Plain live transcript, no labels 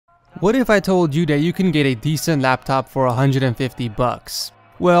What if I told you that you can get a decent laptop for 150 bucks?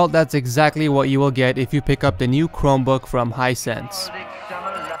 Well, that's exactly what you will get if you pick up the new Chromebook from Hisense.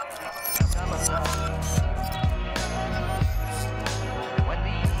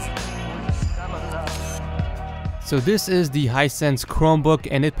 So this is the Hisense Chromebook,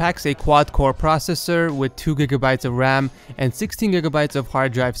 and it packs a quad-core processor with 2GB of RAM and 16GB of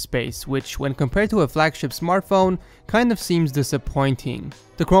hard drive space, which when compared to a flagship smartphone, kind of seems disappointing.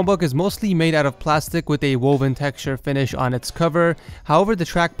 The Chromebook is mostly made out of plastic with a woven texture finish on its cover, however the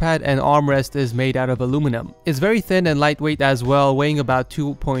trackpad and armrest is made out of aluminum. It's very thin and lightweight as well, weighing about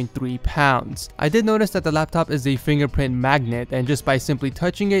 2.3 pounds. I did notice that the laptop is a fingerprint magnet, and just by simply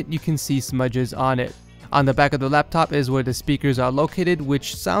touching it, you can see smudges on it. On the back of the laptop is where the speakers are located,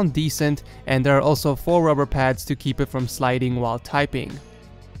 which sound decent, and there are also 4 rubber pads to keep it from sliding while typing.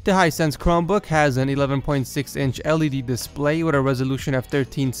 The Hisense Chromebook has an 11.6-inch LED display with a resolution of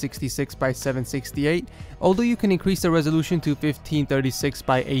 1366 by 768, although you can increase the resolution to 1536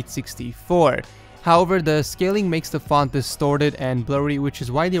 by 864. However, the scaling makes the font distorted and blurry, which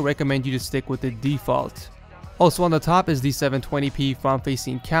is why they recommend you to stick with the default. Also on the top is the 720p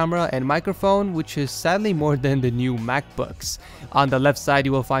front-facing camera and microphone, which is sadly more than the new MacBooks. On the left side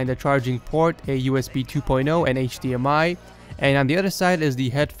you will find a charging port, a USB 2.0 and HDMI, and on the other side is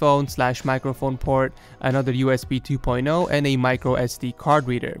the headphone/microphone port, another USB 2.0 and a micro SD card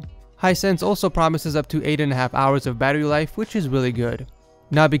reader. Hisense also promises up to 8.5 hours of battery life, which is really good.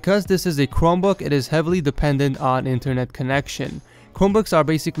 Now because this is a Chromebook, it is heavily dependent on internet connection. Chromebooks are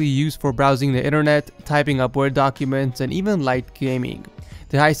basically used for browsing the internet, typing up Word documents, and even light gaming.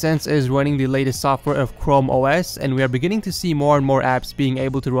 The Hisense is running the latest software of Chrome OS, and we are beginning to see more and more apps being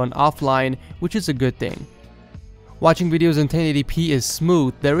able to run offline, which is a good thing. Watching videos in 1080p is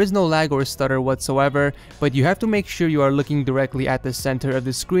smooth, there is no lag or stutter whatsoever, but you have to make sure you are looking directly at the center of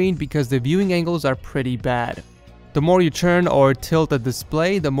the screen because the viewing angles are pretty bad. The more you turn or tilt the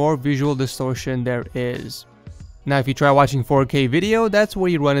display, the more visual distortion there is. Now if you try watching 4K video, that's where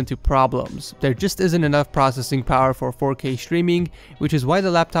you run into problems. There just isn't enough processing power for 4K streaming, which is why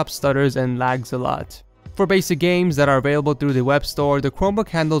the laptop stutters and lags a lot. For basic games that are available through the web store, the Chromebook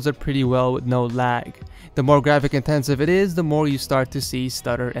handles it pretty well with no lag. The more graphic intensive it is, the more you start to see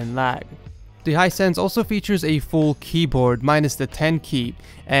stutter and lag. The Hisense also features a full keyboard minus the 10 key,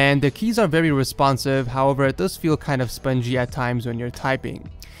 and the keys are very responsive, however it does feel kind of spongy at times when you're typing.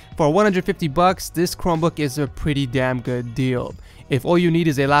 For 150 bucks, this Chromebook is a pretty damn good deal. If all you need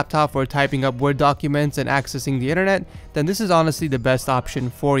is a laptop for typing up Word documents and accessing the internet, then this is honestly the best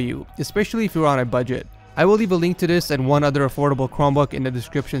option for you, especially if you're on a budget. I will leave a link to this and one other affordable Chromebook in the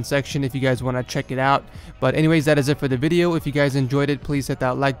description section if you guys want to check it out. But anyways, that is it for the video. If you guys enjoyed it, please hit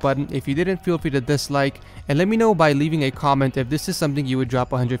that like button. If you didn't, feel free to dislike, and let me know by leaving a comment if this is something you would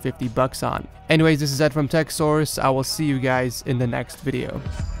drop 150 bucks on. Anyways, this is Ed from TechSource. I will see you guys in the next video.